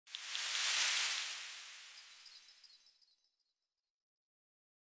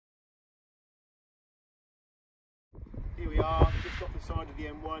just off the side of the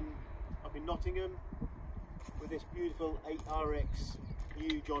M1 up in Nottingham with this beautiful 8RX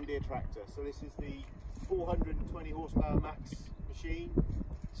new John Deere tractor. So this is the 420 horsepower max machine.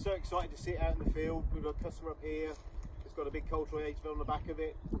 So excited to see it out in the field. We've got a customer up here. It's got a big cultivator on the back of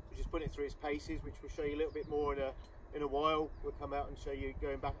it. We're just putting it through its paces, which we'll show you a little bit more in a while. We'll come out and show you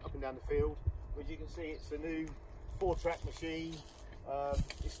going back up and down the field. As you can see, it's a new 4-track machine.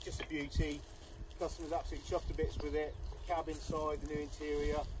 It's just a beauty. Customer's absolutely chuffed to bits with it. The cab inside, the new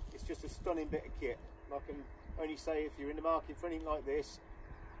interior. It's just a stunning bit of kit. And I can only say, if you're in the market for anything like this,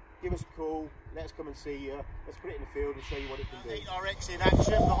 give us a call, let us come and see you. Let's put it in the field and show you what it can do. 8RX in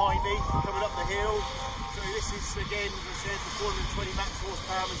action behind me, coming up the hill. So this is, again, as I said, the 420 max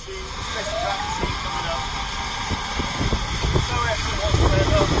horsepower machine, the special track machine coming up. No effort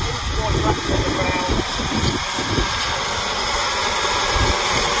whatsoever, all tracks on the ground.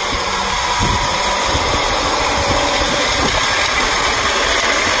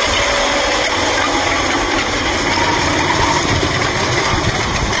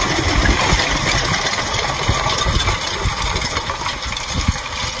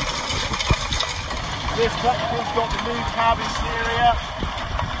 This tractor's got the new cab interior,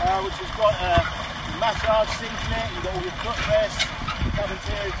 which has got a massage seat in it. You've got all your footrests. The cab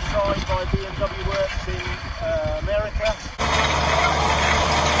interior is designed by BMW Works in America.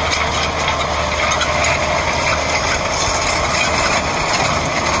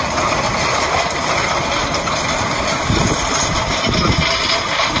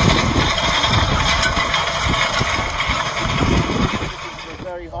 This is a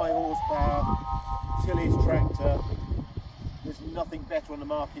very high horsepower tillage tractor. There's nothing better on the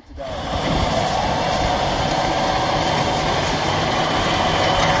market today.